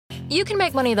You can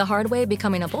make money the hard way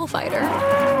becoming a bullfighter,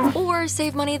 or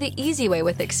save money the easy way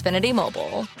with Xfinity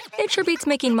Mobile. It sure beats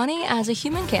making money as a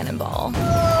human cannonball.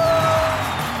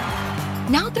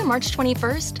 Now through March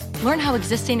 21st, learn how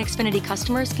existing Xfinity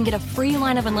customers can get a free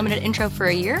line of unlimited intro for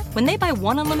a year when they buy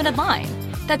one unlimited line.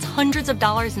 That's hundreds of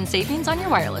dollars in savings on your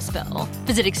wireless bill.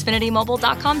 Visit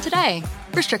XfinityMobile.com today.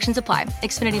 Restrictions apply.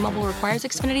 Xfinity Mobile requires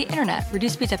Xfinity Internet.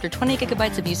 Reduced speeds after 20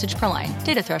 gigabytes of usage per line.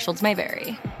 Data thresholds may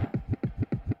vary.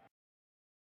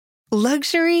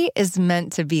 Luxury is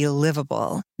meant to be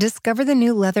livable. Discover the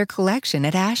new leather collection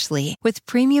at Ashley with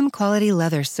premium quality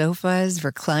leather sofas,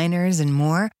 recliners, and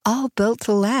more, all built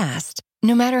to last.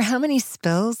 No matter how many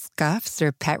spills, scuffs,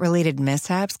 or pet-related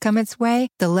mishaps come its way,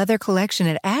 the leather collection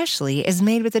at Ashley is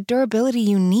made with the durability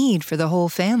you need for the whole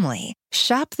family.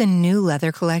 Shop the new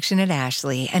leather collection at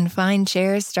Ashley and find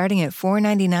chairs starting at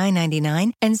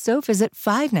 $499.99 and sofas at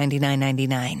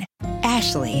 $599.99.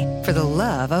 Ashley, for the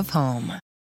love of home.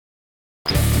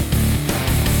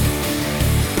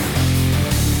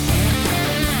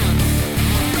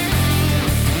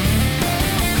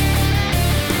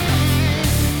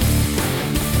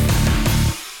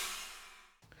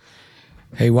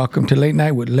 Hey, welcome to Late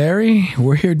Night with Larry.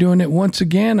 We're here doing it once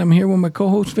again. I'm here with my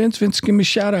co-host Vince. Vince, give me a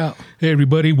shout out. Hey,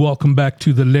 everybody. Welcome back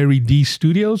to the Larry D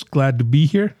Studios. Glad to be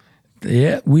here.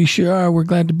 Yeah, we sure are. We're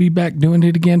glad to be back doing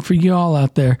it again for you all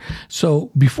out there.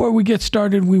 So before we get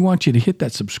started, we want you to hit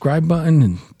that subscribe button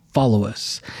and follow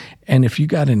us. And if you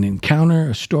got an encounter,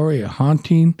 a story, a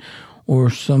haunting,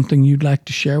 or something you'd like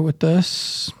to share with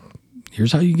us,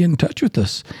 here's how you get in touch with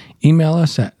us. Email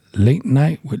us at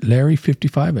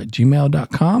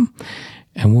latenightwithlarry55@gmail.com,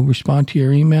 and we'll respond to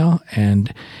your email.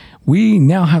 And we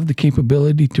now have the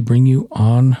capability to bring you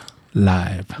on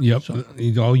live. Yep. So,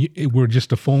 we're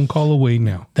just a phone call away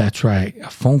now. That's right. A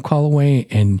phone call away,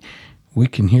 and we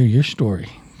can hear your story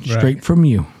straight from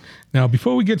you. Now,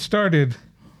 before we get started,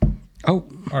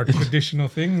 our traditional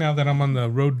thing, now that I'm on the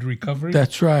road to recovery.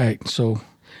 That's right. So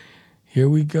here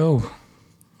we go.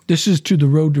 This is to the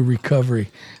road to recovery.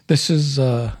 This is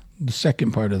the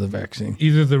second part of the vaccine.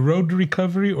 Either the road to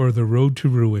recovery or the road to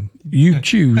ruin. You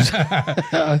choose.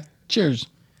 Cheers.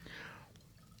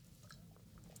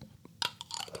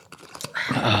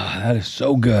 That is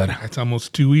so good. That's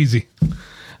almost too easy.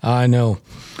 I know.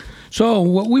 So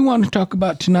what we want to talk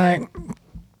about tonight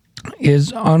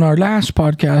is, on our last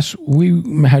podcast, we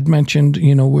had mentioned,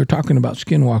 we're talking about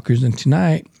skinwalkers, and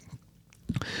tonight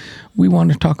we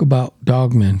want to talk about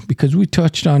dogmen, because we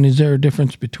touched on, is there a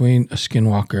difference between a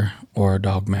skinwalker or a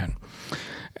dogman?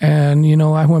 And,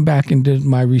 I went back and did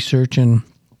my research, and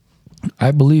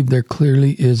I believe there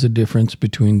clearly is a difference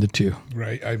between the two.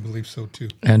 Right, I believe so too.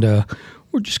 And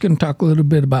we're just going to talk a little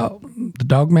bit about the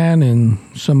dogman and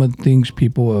some of the things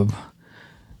people have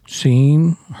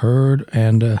seen, heard,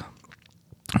 and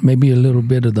maybe a little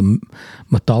bit of the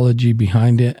mythology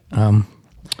behind it.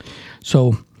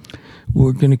 So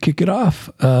we're going to kick it off.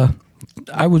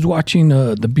 I was watching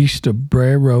the Beast of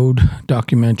Bray Road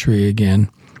documentary again,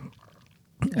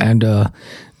 and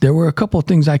there were a couple of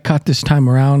things I caught this time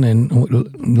around,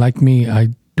 and like me, I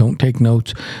don't take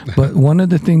notes. But one of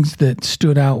the things that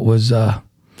stood out was,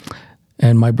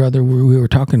 and my brother, we were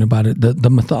talking about it, the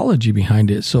mythology behind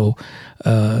it. So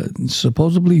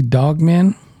supposedly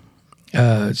dogmen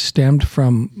stemmed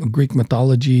from Greek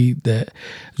mythology, that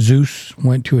Zeus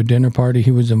went to a dinner party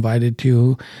he was invited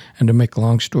to, and to make a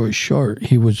long story short,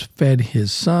 he was fed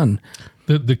his son.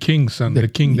 The king's son, the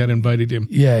king that invited him.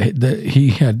 Yeah, he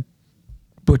had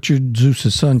butchered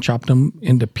Zeus's son, chopped him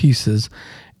into pieces,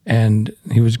 and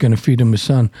he was going to feed him his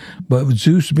son. But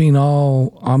Zeus, being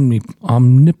all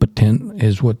omnipotent,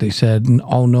 is what they said, and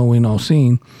all-knowing,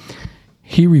 all-seeing,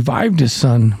 he revived his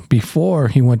son before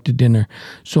he went to dinner.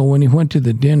 So when he went to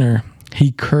the dinner,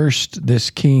 he cursed this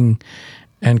king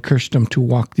and cursed him to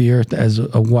walk the earth as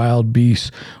a wild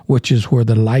beast, which is where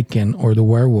the lichen or the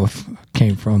werewolf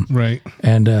came from. Right.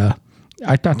 And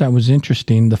I thought that was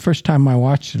interesting. The first time I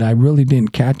watched it, I really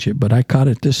didn't catch it, but I caught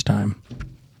it this time.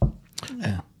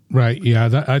 Yeah. Right.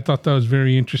 Yeah. I thought that was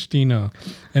very interesting.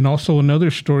 And also another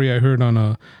story I heard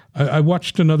on I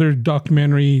watched another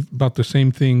documentary about the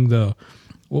same thing.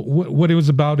 What it was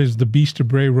about is the Beast of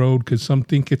Bray Road, because some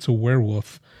think it's a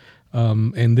werewolf.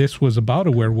 And this was about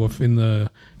a werewolf in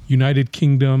the United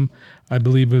Kingdom. I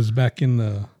believe it was back in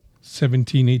the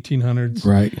 1800s.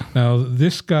 Right. Now,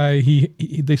 this guy,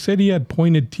 they said he had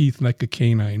pointed teeth like a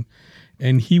canine.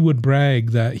 And he would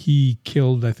brag that he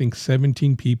killed, I think,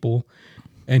 17 people.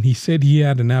 And he said he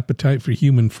had an appetite for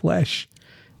human flesh.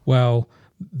 Well,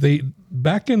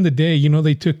 back in the day,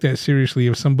 they took that seriously.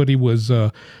 If somebody was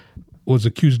was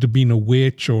accused of being a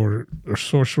witch or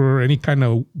sorcerer, any kind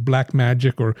of black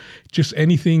magic, or just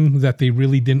anything that they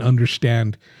really didn't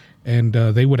understand, and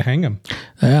they would hang him.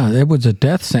 Yeah, it was a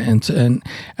death sentence, and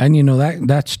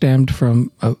that stemmed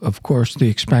from, of course, the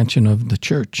expansion of the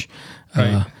church.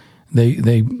 Right.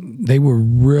 They were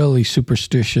really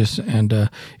superstitious, and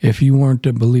if you weren't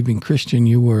a believing Christian,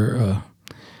 you were,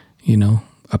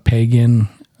 a pagan,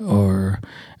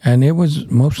 and it was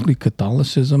mostly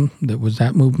Catholicism that was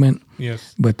that movement.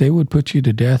 Yes. But they would put you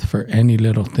to death for any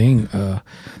little thing.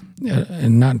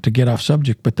 And not to get off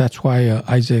subject, but that's why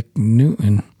Isaac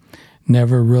Newton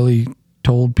never really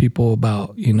told people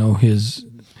about, his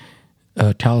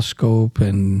telescope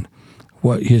and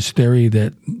what his theory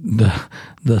that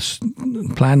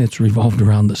the planets revolved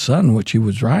around the sun, which he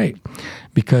was right.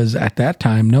 Because at that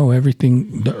time,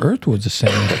 the Earth was the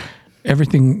center.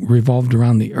 Everything revolved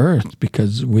around the Earth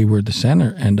because we were the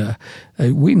center. And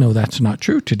we know that's not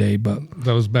true today, but...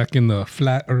 That was back in the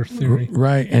flat Earth theory.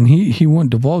 Right. And he wouldn't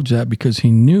divulge that because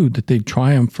he knew that they'd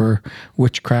triumph for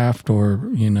witchcraft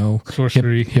or,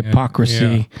 sorcery,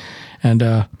 hypocrisy. Yeah.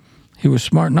 And he was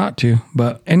smart not to.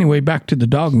 But anyway, back to the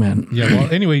dog man. Yeah,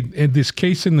 well, anyway, in this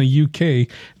case in the UK,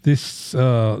 this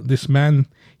man,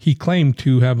 he claimed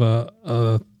to have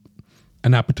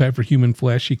an appetite for human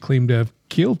flesh. He claimed to have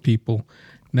killed people.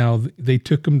 Now, they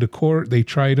took him to court. They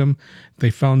tried him. They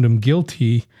found him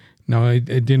guilty. Now, it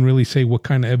didn't really say what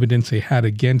kind of evidence they had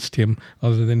against him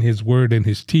other than his word and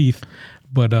his teeth.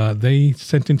 But they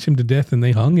sentenced him to death and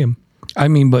they hung him. I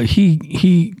mean, but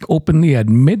he openly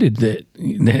admitted that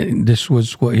this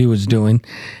was what he was doing.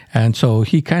 And so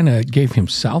he kind of gave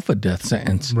himself a death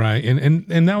sentence. Right.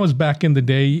 And that was back in the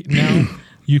day. Now,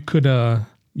 you could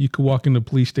walk into the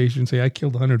police station and say, I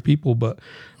killed 100 people, but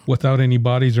without any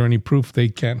bodies or any proof, they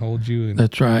can't hold you.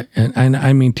 That's right. And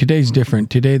I mean, today's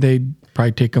different. Today, they'd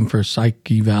probably take them for a psych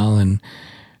eval and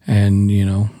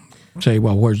say,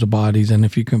 well, where's the bodies? And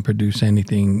if you can produce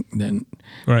anything, then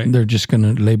they're just going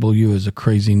to label you as a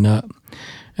crazy nut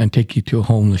and take you to a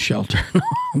homeless shelter.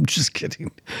 I'm just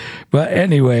kidding. But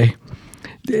anyway,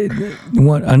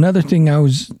 another thing I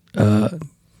was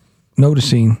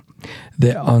noticing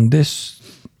that on this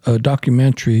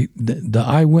documentary, the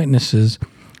eyewitnesses,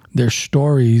 their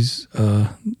stories,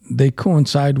 they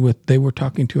coincide with, they were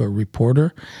talking to a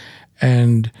reporter,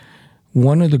 and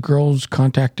one of the girls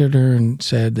contacted her and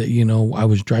said that, I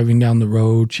was driving down the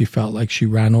road. She felt like she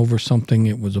ran over something.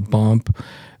 It was a bump.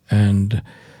 And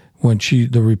when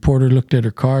the reporter looked at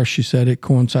her car, she said it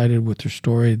coincided with her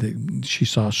story that she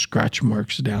saw scratch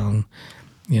marks down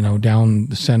the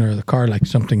center of the car, like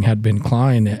something had been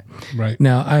clawing it. Right.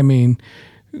 Now, I mean,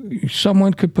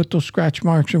 someone could put those scratch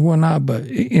marks or whatnot, but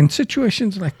in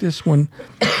situations like this, when,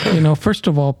 first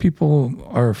of all, people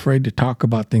are afraid to talk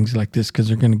about things like this because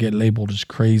they're going to get labeled as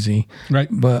crazy. Right.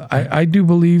 But I do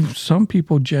believe some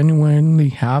people genuinely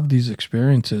have these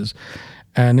experiences.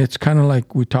 And it's kind of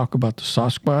like we talk about the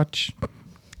Sasquatch.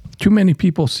 Too many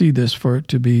people see this for it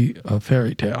to be a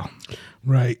fairy tale.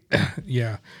 Right.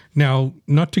 Yeah. Now,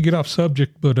 not to get off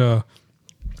subject, but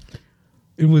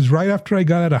it was right after I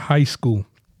got out of high school.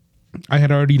 I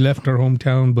had already left our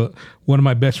hometown, but one of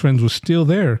my best friends was still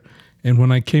there. And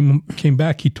when I came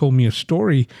back, he told me a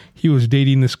story. He was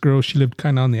dating this girl. She lived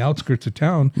kind of on the outskirts of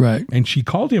town. Right. And she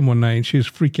called him one night, and she was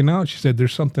freaking out. She said,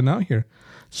 there's something out here.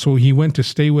 So he went to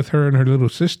stay with her and her little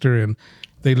sister, and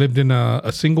they lived in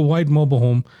a single wide mobile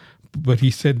home. But he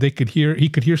said he could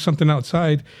hear something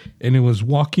outside, and it was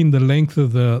walking the length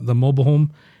of the mobile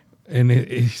home. And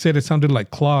he said it sounded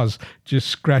like claws just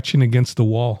scratching against the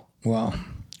wall. Wow.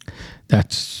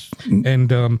 That's... And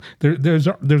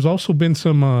there's also been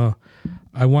some,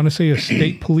 I want to say a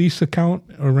state police account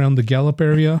around the Gallup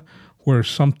area where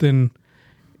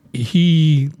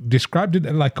he described it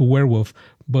like a werewolf,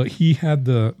 but he had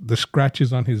the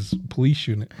scratches on his police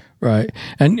unit. Right.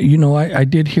 And, I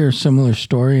did hear a similar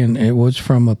story, and it was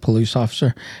from a police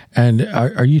officer. And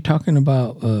are you talking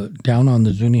about down on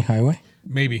the Zuni Highway?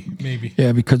 Maybe.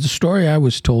 Yeah, because the story I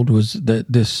was told was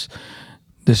that this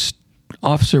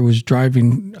officer was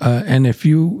driving, and if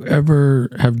you ever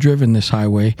have driven this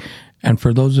highway, and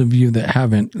for those of you that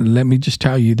haven't, let me just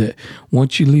tell you that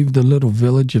once you leave the little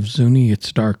village of Zuni,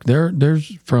 it's dark.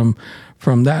 There's from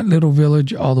that little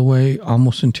village all the way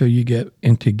almost until you get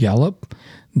into Gallup,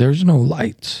 there's no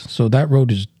lights. So that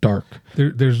road is dark.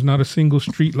 There's not a single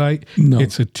street light. No.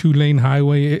 It's a 2-lane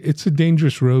highway. It's a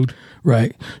dangerous road.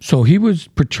 Right. So he was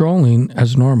patrolling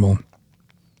as normal.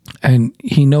 And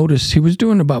he noticed, he was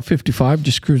doing about 55,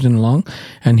 just cruising along,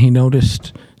 and he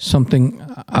noticed something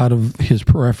out of his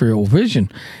peripheral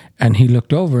vision. And he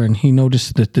looked over and he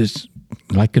noticed that this,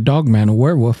 like a dog man, a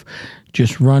werewolf,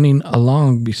 just running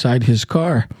along beside his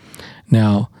car.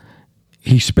 Now,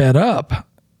 he sped up,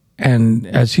 and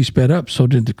as he sped up, so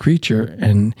did the creature.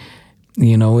 And,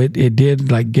 it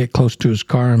did like get close to his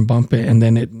car and bump it, and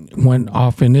then it went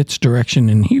off in its direction,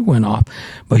 and he went off.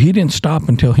 But he didn't stop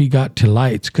until he got to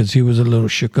lights because he was a little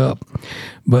shook up.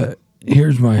 But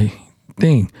here's my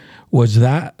thing. Was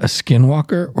that a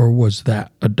skinwalker or was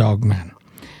that a dogman?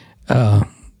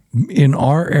 In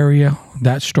our area,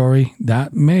 that story,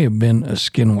 that may have been a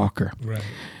skinwalker.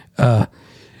 Right.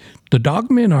 The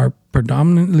dogmen are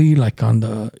predominantly like on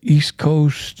the East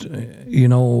Coast.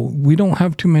 We don't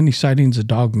have too many sightings of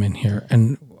dogmen here,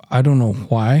 and I don't know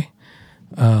why.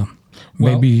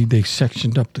 Maybe they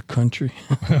sectioned up the country.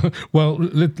 Well,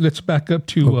 let's back up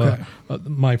to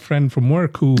my friend from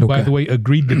work who, by the way,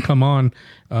 agreed to come on.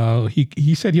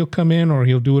 He said he'll come in or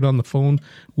he'll do it on the phone.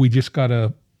 We just got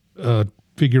to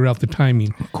figure out the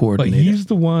timing. But he's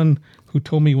the one who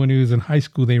told me when he was in high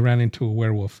school they ran into a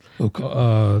werewolf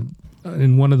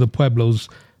in one of the pueblos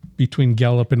between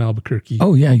Gallup and Albuquerque.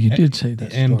 Oh, yeah, you did say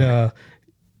that story. And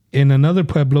in another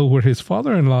pueblo where his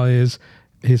father-in-law is,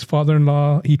 he told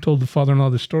the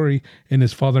father-in-law the story, and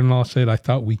his father-in-law said, I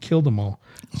thought we killed them all.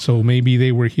 So maybe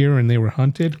they were here and they were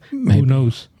hunted. Maybe. Who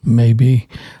knows? Maybe.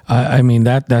 I mean,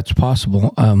 that's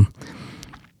possible. I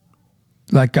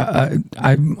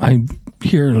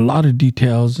hear a lot of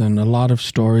details and a lot of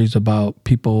stories about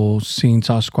people seeing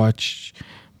Sasquatch,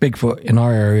 Bigfoot in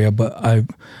our area, but I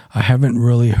haven't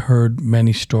really heard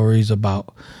many stories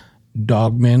about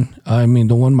dogmen. I mean,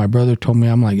 the one my brother told me,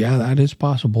 I'm like, yeah, that is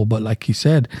possible. But like he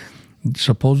said,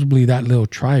 supposedly that little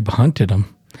tribe hunted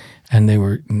them, and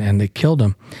they killed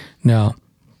them. Now,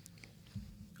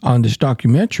 on this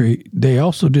documentary, they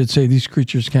also did say these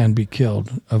creatures can be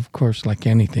killed, of course, like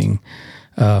anything.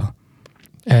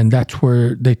 And that's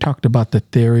where they talked about the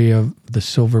theory of the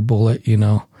silver bullet,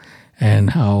 and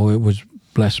how it was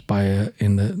blessed by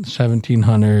in the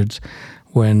 1700s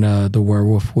when the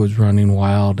werewolf was running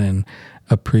wild, and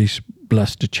a priest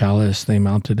blessed a chalice. They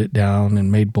mounted it down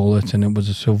and made bullets, and it was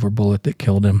a silver bullet that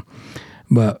killed him.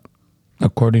 But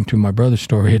according to my brother's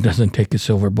story, it doesn't take a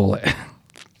silver bullet.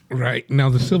 Right. Now,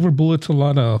 the silver bullet's a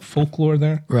lot of folklore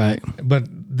there. Right. But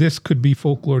this could be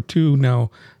folklore too.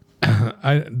 Now,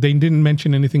 they didn't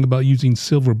mention anything about using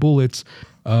silver bullets.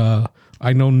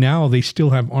 I know now they still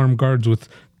have armed guards with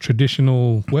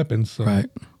traditional weapons. Right.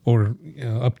 Or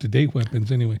up-to-date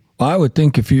weapons anyway. Well, I would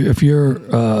think if you're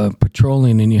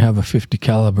patrolling and you have a .50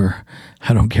 caliber,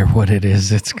 I don't care what it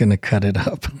is, it's going to cut it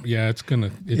up. Yeah, it's gonna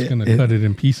cut it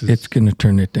in pieces. It's going to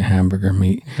turn it to hamburger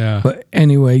meat. Yeah. But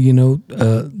anyway,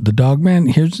 the Dogman.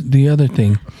 Here's the other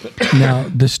thing. Now,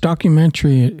 this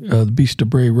documentary, The Beast of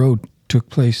Bray Road, took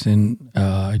place in,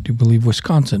 I do believe,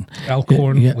 Wisconsin.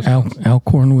 Alcorn, Wisconsin.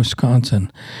 Alcorn,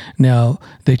 Wisconsin. Now,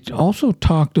 they also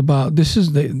talked about,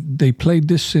 they played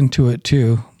this into it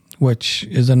too, which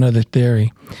is another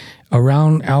theory.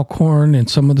 Around Alcorn and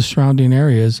some of the surrounding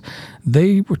areas,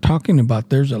 they were talking about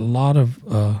there's a lot of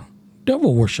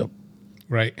devil worship.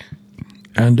 Right.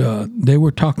 And they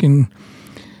were talking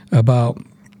about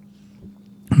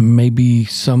maybe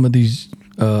some of these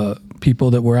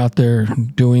people that were out there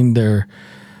doing their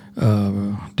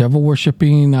devil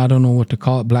worshiping, I don't know what to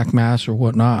call it, black mass or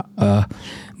whatnot.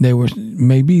 They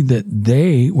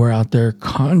were out there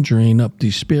conjuring up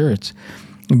these spirits,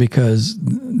 because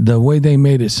the way they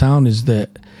made it sound is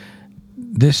that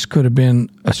this could have been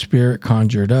a spirit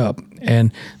conjured up.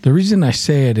 And the reason I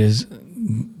say it is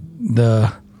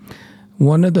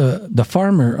one of the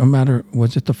farmer,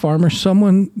 was it the farmer?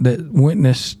 Someone that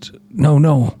witnessed,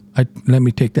 let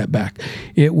me take that back.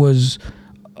 It was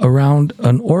around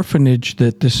an orphanage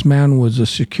that this man was a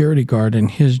security guard, and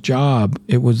his job,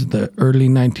 it was the early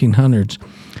 1900s.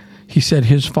 He said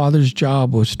his father's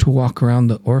job was to walk around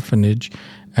the orphanage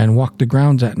and walk the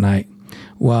grounds at night.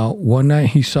 Well, one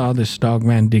night he saw this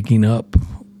dogman digging up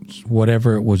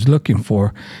whatever it was looking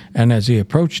for, and as he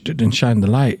approached it and shined the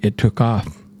light, it took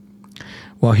off.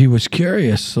 Well, he was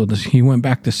curious, so he went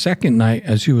back the second night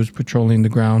as he was patrolling the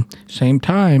ground. Same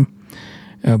time,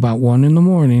 about 1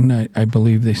 a.m, I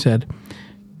believe they said.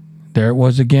 There it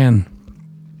was again.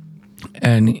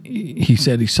 And he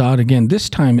said he saw it again.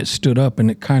 This time it stood up and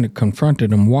it kind of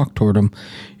confronted him, walked toward him.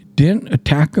 Didn't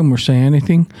attack him or say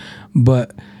anything,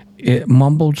 but it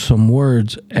mumbled some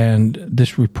words. And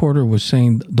this reporter was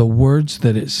saying the words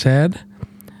that it said,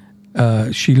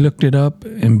 she looked it up,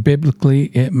 and biblically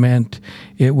it meant,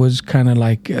 it was kind of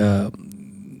like a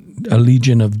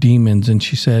legion of demons, and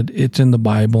she said it's in the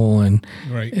Bible, and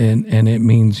right. and it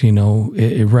means,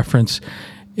 it reference,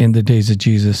 in the days of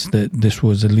Jesus that this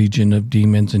was a legion of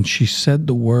demons, and she said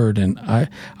the word, and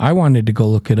I wanted to go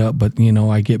look it up, but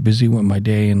I get busy with my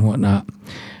day and whatnot,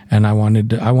 and I wanted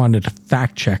to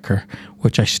fact check her,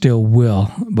 which I still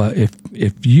will. But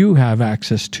if you have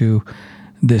access to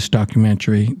this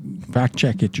documentary, fact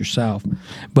check it yourself.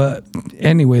 But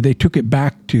anyway, they took it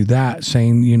back to that,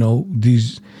 saying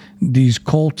these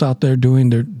cults out there doing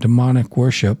their demonic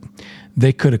worship,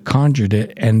 they could have conjured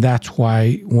it, and that's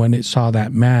why when it saw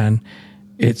that man,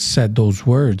 it said those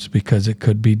words, because it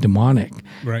could be demonic.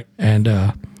 Right. And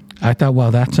I thought,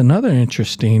 well, that's another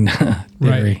interesting theory.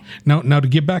 Right. Now to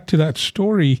get back to that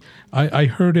story, I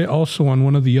heard it also on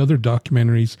one of the other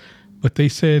documentaries, but they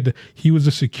said he was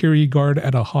a security guard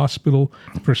at a hospital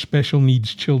for special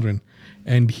needs children.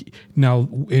 And now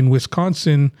in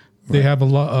Wisconsin, they have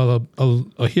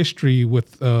a history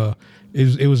with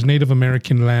it was Native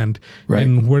American land, right.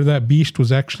 And where that beast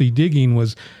was actually digging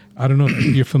was, I don't know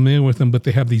if you're familiar with them, but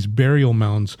they have these burial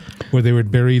mounds where they would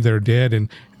bury their dead and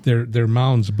their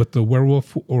mounds. But the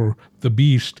werewolf or the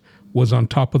beast was on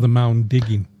top of the mound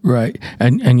digging. Right,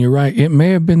 and you're right. It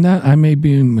may have been that. I may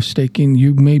be mistaken.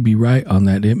 You may be right on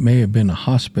that. It may have been a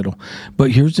hospital.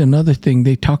 But here's another thing.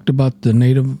 They talked about the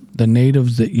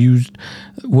natives that used,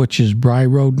 which is Bry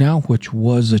Road now, which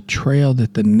was a trail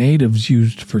that the natives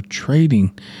used for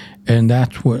trading, and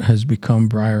that's what has become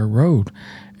Briar Road.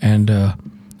 And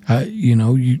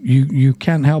you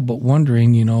can't help but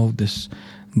wondering, this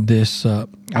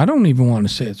I don't even want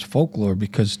to say it's folklore,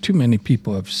 because too many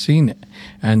people have seen it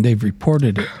and they've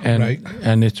reported it, and right.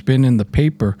 And it's been in the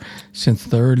paper since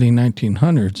the early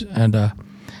 1900s. And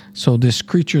so this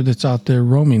creature that's out there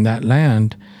roaming that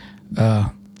land, does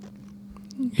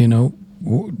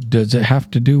it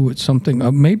have to do with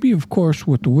something? Maybe, of course,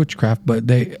 with the witchcraft. But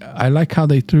I like how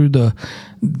they threw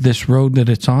this road that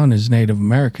it's on is Native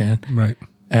American. Right.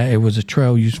 It was a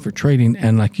trail used for trading,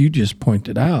 and like you just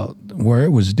pointed out, where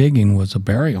it was digging was a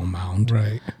burial mound.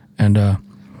 Right. And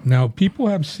now people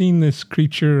have seen this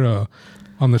creature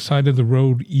on the side of the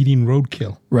road eating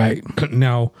roadkill. Right.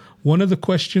 Now, one of the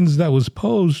questions that was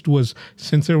posed was,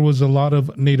 since there was a lot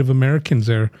of Native Americans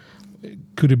there,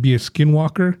 could it be a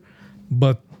skinwalker?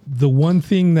 But the one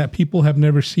thing that people have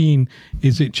never seen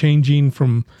is it changing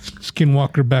from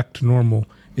skinwalker back to normal.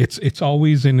 It's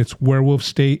always in its werewolf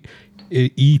state.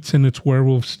 It eats in its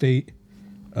werewolf state.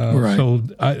 Right. So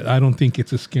I don't think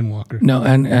it's a skinwalker. No,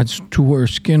 and as to where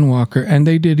skinwalker, and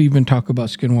they did even talk about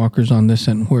skinwalkers on this,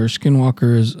 and where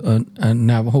skinwalker is a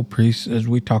Navajo priest, as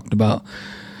we talked about,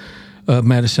 a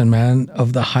medicine man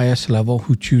of the highest level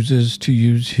who chooses to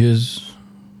use his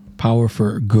power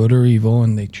for good or evil,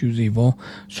 and they choose evil.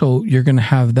 So you're going to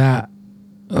have that,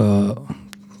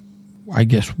 I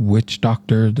guess, witch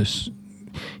doctor,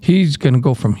 he's going to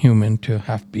go from human to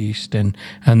half beast and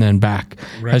then back.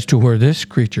 Right. As to where this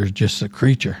creature is just a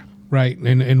creature. Right.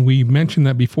 And we mentioned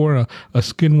that before, a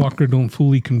skinwalker don't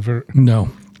fully convert. No.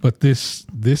 But this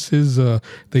is,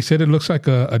 they said it looks like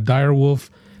a dire wolf.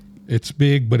 It's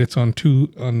big, but it's on two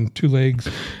legs.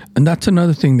 And that's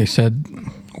another thing they said.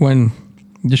 When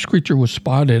this creature was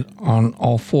spotted on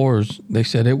all fours, they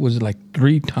said it was like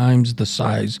 3 times the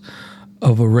size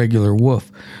of a regular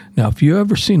wolf. Now, if you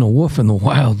ever seen a wolf in the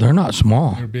wild, they're not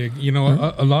small. They're big.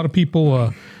 A lot of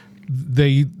people,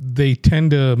 they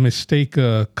tend to mistake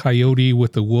a coyote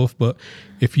with a wolf, but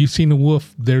if you've seen a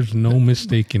wolf, there's no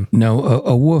mistaking. No,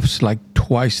 a wolf's like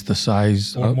twice the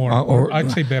size. Or more. Or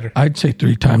I'd say better. I'd say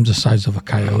 3 times the size of a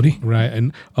coyote. Right,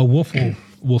 and a wolf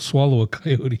will swallow a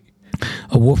coyote.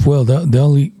 A wolf will.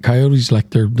 They'll eat coyotes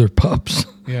like they're pups.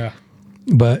 Yeah.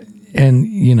 But... And,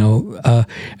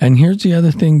 and here's the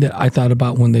other thing that I thought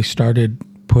about when they started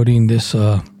putting this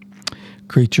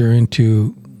creature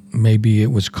into, maybe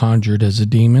it was conjured as a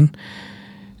demon.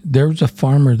 There was a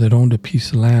farmer that owned a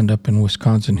piece of land up in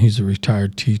Wisconsin. He's a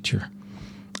retired teacher.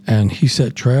 And he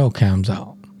set trail cams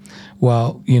out.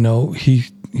 Well,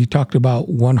 he talked about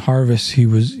one harvest. He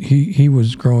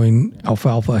was growing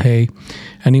alfalfa hay,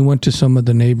 and he went to some of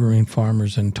the neighboring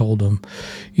farmers and told them,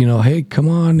 hey, come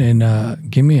on and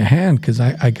give me a hand, because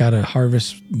I got to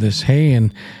harvest this hay,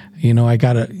 and I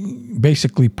got to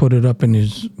basically put it up in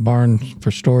his barn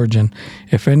for storage. And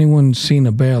if anyone's seen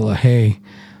a bale of hay,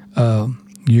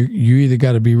 you either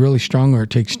got to be really strong, or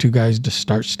it takes 2 guys to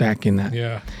start stacking that.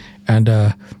 Yeah. And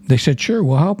they said, sure,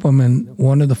 we'll help them. And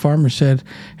one of the farmers said,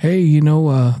 hey,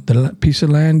 the piece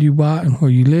of land you bought and where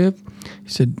you live, he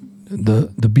said,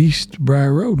 the beast,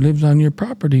 Briar Road, lives on your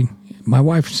property. My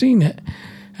wife's seen it.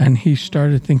 And he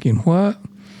started thinking, what?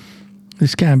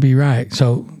 This can't be right.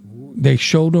 So they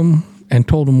showed him and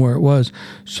told him where it was.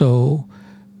 So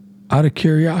out of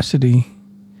curiosity,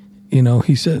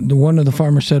 he said, one of the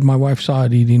farmers said, my wife saw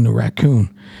it eating a raccoon.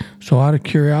 So out of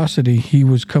curiosity, he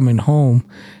was coming home.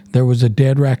 There was a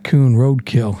dead raccoon,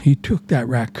 roadkill. He took that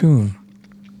raccoon,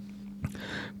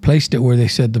 placed it where they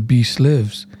said the beast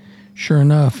lives. Sure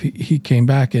enough, he came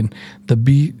back, and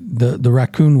the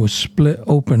raccoon was split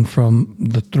open from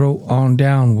the throat on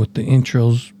down with the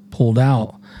entrails pulled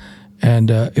out, and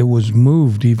it was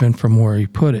moved even from where he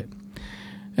put it.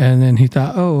 And then he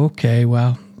thought, oh, okay,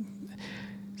 well.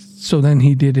 So then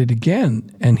he did it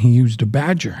again, and he used a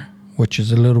badger, which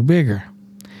is a little bigger,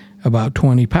 about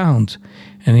 20 pounds.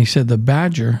 And he said the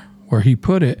badger, where he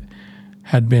put it,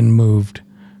 had been moved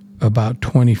about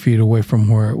 20 feet away from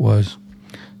where it was.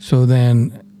 So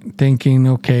then, thinking,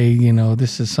 okay,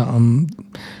 this is something,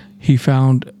 he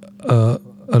found a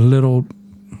little,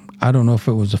 I don't know if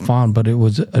it was a fawn, but it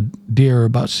was a deer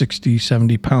about 60,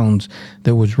 70 pounds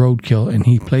that was roadkill, and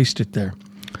he placed it there.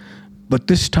 But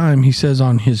this time, he says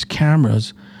on his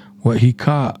cameras, what he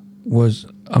caught was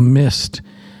a mist.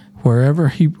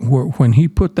 When he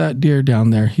put that deer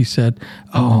down there, he said,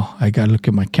 oh, I got to look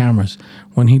at my cameras.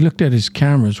 When he looked at his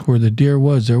cameras, where the deer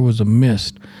was, there was a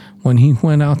mist. When he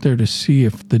went out there to see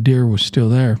if the deer was still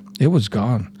there, it was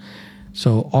gone.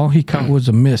 So all he caught was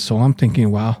a mist. So I'm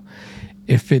thinking, wow,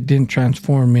 if it didn't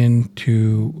transform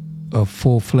into a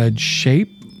full-fledged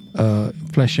shape,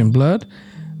 flesh and blood,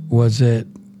 was it,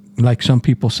 like some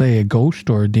people say, a ghost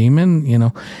or a demon?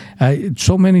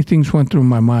 So many things went through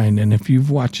my mind. And if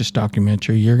you've watched this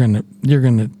documentary, you're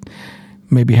gonna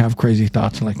maybe have crazy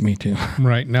thoughts like me too.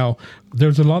 Right. Now,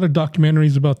 there's a lot of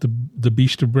documentaries about the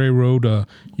Beast of Bray Road.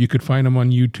 You could find them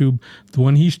on YouTube. The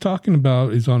one he's talking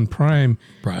about is on Prime,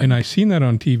 and I seen that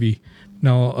on TV.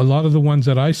 Now, a lot of the ones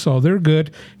that I saw, they're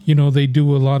good. They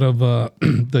do a lot of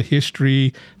the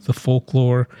history, the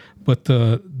folklore, but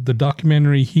the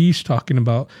documentary he's talking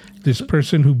about, this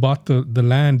person who bought the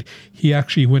land, he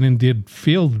actually went and did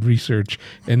field research,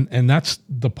 and that's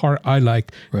the part I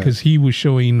like, because he was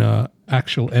showing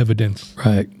actual evidence.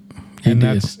 Right.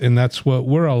 That's what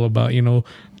we're all about.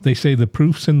 They say the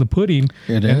proof's in the pudding.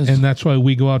 It is. And that's why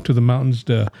we go out to the mountains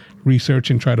to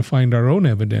research and try to find our own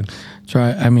evidence. That's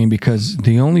right. I mean, because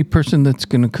the only person that's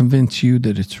going to convince you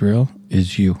that it's real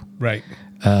is you. Right.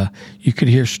 You could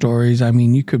hear stories. I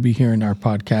mean, you could be hearing our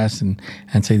podcast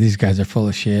and say these guys are full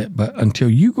of shit. But until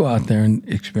you go out there and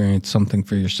experience something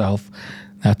for yourself,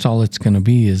 that's all it's going to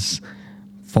be, is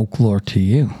folklore to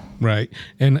you. Right.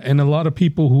 And a lot of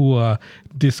people who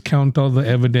discount all the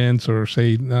evidence or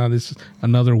say, nah, this is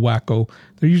another wacko,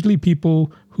 they're usually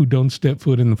people who don't step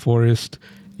foot in the forest.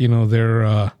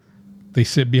 They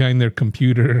sit behind their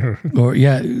computer. Or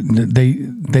they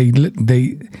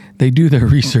do their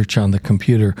research on the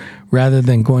computer rather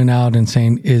than going out and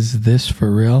saying, is this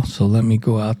for real? So let me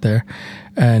go out there.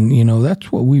 And,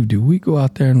 that's what we do. We go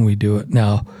out there and we do it.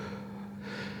 Now,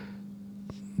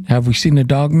 have we seen a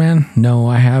dog man? No,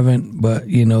 I haven't. But,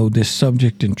 this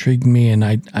subject intrigued me, and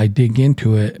I dig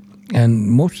into it. And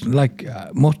most of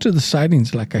the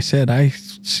sightings, like I said, I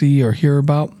see or hear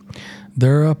about,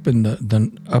 they're up in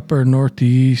the upper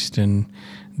northeast, and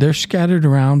they're scattered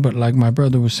around. But like my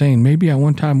brother was saying, maybe at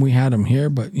one time we had them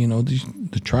here, but,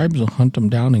 the tribes will hunt them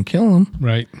down and kill them.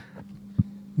 Right.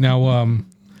 Now,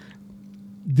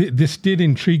 this did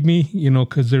intrigue me,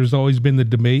 because there's always been the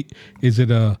debate, is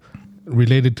it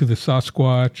related to the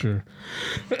Sasquatch, or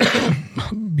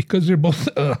because they're both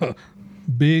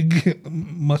big,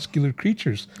 muscular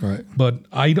creatures. Right. But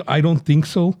I don't think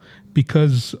so,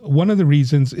 because one of the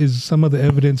reasons is some of the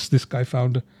evidence this guy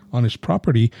found on his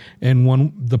property, and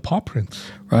the paw prints.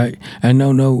 Right. And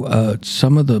no,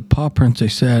 some of the paw prints, they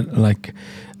said, like,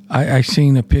 I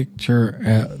seen a picture,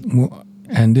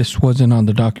 and this wasn't on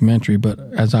the documentary, but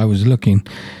as I was looking,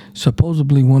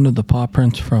 supposedly one of the paw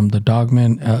prints from the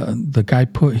dogman, the guy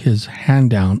put his hand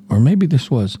down, or maybe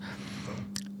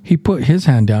he put his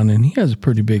hand down, and he has a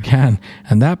pretty big hand,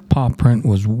 and that paw print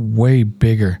was way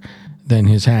bigger than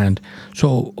his hand.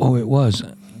 So, it was.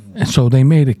 And so they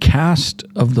made a cast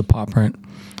of the paw print,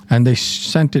 and they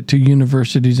sent it to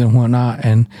universities and whatnot,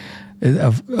 and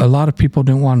a lot of people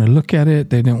didn't want to look at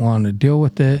it. They didn't want to deal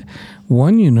with it.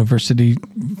 One university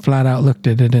flat out looked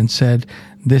at it and said,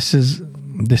 this is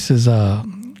a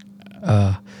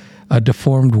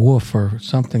deformed wolf or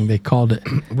something, they called it.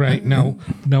 Right. Now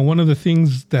one of the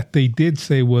things that they did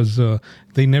say was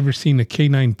they never seen a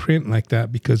canine print like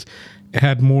that, because it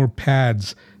had more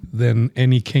pads than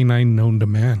any canine known to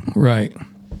man. Right.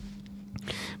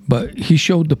 But he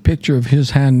showed the picture of his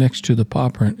hand next to the paw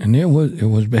print, and it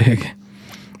was big.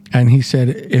 And he said,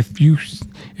 if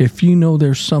you know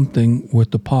there's something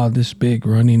with the paw this big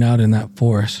running out in that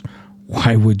forest,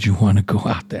 why would you want to go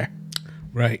out there?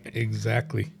 Right,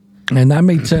 exactly. And that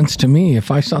made sense to me.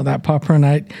 If I saw that popper, and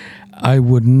I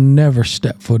would never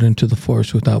step foot into the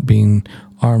forest without being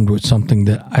armed with something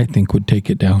that I think would take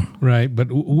it down. Right,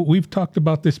 but we've talked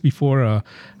about this before.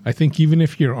 I think even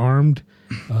if you're armed,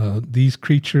 these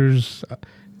creatures,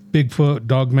 Bigfoot,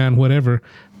 Dogman, whatever,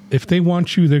 if they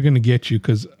want you, they're going to get you,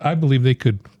 because I believe they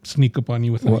could sneak up on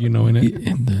you without you knowing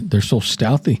it. They're so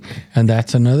stealthy. And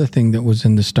that's another thing that was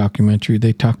in this documentary.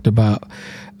 They talked about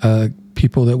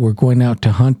people that were going out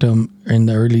to hunt them in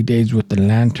the early days with the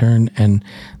lantern, and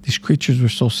these creatures were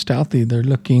so stealthy. They're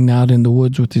looking out in the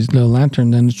woods with these little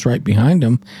lantern, then it's right behind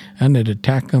them, and they'd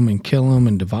attack them and kill them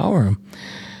and devour them.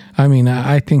 I mean,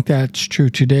 I think that's true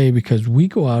today, because we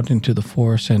go out into the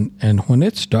forest, and when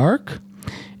it's dark,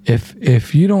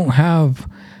 if you don't have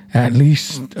at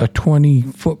least a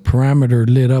 20-foot perimeter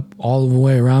lit up all the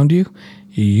way around you,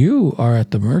 you are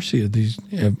at the mercy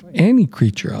of any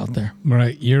creature out there.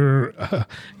 Right. You're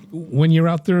when you're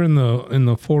out there in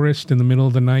the forest in the middle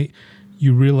of the night,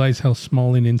 you realize how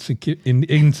small and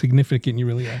insignificant you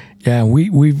really are. Yeah,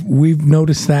 we've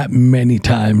noticed that many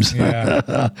times.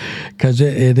 Yeah, because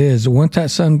it is. Once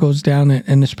that sun goes down,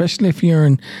 and especially if you're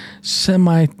in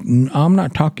I'm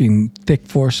not talking thick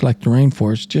forest like the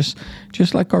rainforest,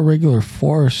 just like our regular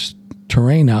forest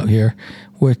terrain out here,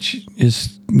 which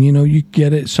is, you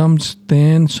get it, some's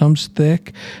thin, some's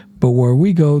thick, but where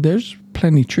we go, there's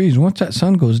plenty of trees. Once that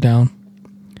sun goes down,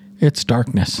 it's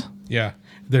darkness. Yeah.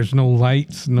 There's no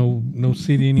lights, no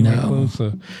city anywhere close,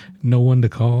 no one to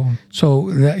call. So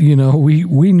that,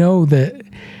 we know that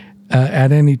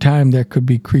at any time there could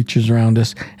be creatures around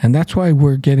us, and that's why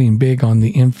we're getting big on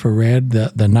the infrared,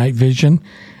 the night vision.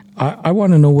 I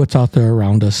want to know what's out there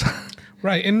around us.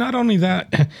 Right, and not only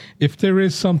that, if there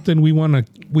is something we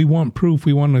want proof,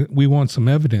 we want some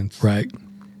evidence. Right.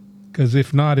 Because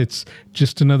if not, it's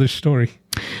just another story.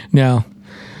 Now,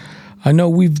 I know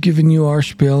we've given you our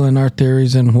spiel and our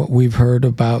theories and what we've heard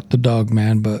about the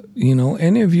Dogman, but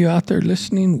any of you out there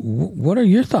listening, what are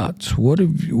your thoughts? What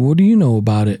do you know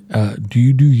about it? Do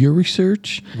you do your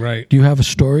research? Right. Do you have a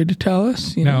story to tell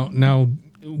us? Now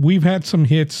we've had some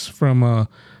hits from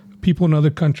people in other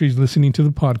countries listening to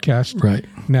the podcast. Right.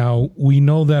 Now we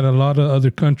know that a lot of other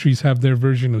countries have their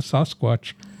version of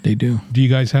Sasquatch. They do. Do you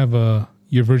guys have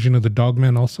your version of the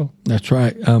Dogman also? That's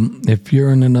right. If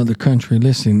you're in another country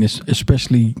listening,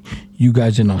 especially you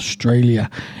guys in Australia,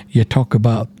 you talk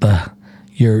about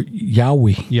your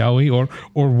Yowie,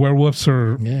 or werewolves,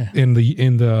 or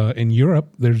in Europe.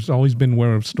 There's always been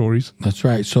werewolf stories. That's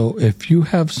right. So if you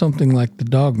have something like the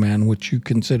Dogman, which you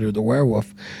consider the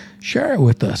werewolf, share it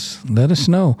with us. Let us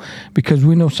know, because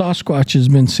we know Sasquatch has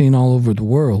been seen all over the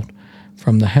world,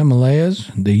 from the Himalayas,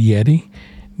 the Yeti,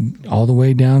 all the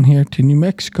way down here to New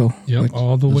Mexico. Yep,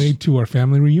 all the way to our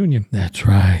family reunion. That's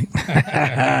right.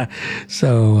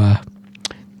 So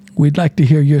we'd like to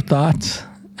hear your thoughts.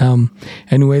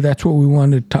 Anyway, that's what we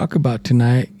wanted to talk about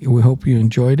tonight. We hope you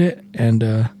enjoyed it. And,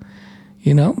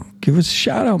 give us a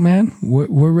shout out, man.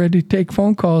 We're ready to take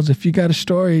phone calls. If you got a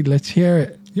story, let's hear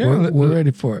it. Yeah, we're ready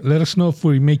for it. Let us know if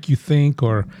we make you think,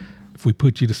 or if we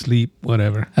put you to sleep,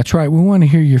 whatever. That's right. We want to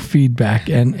hear your feedback,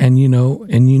 and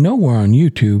we're on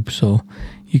YouTube, so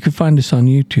you can find us on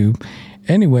YouTube.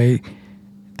 Anyway,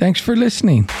 thanks for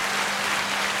listening.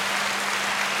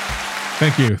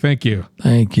 Thank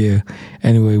you.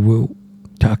 Anyway, we'll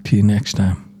talk to you next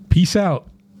time. Peace out.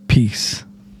 Peace.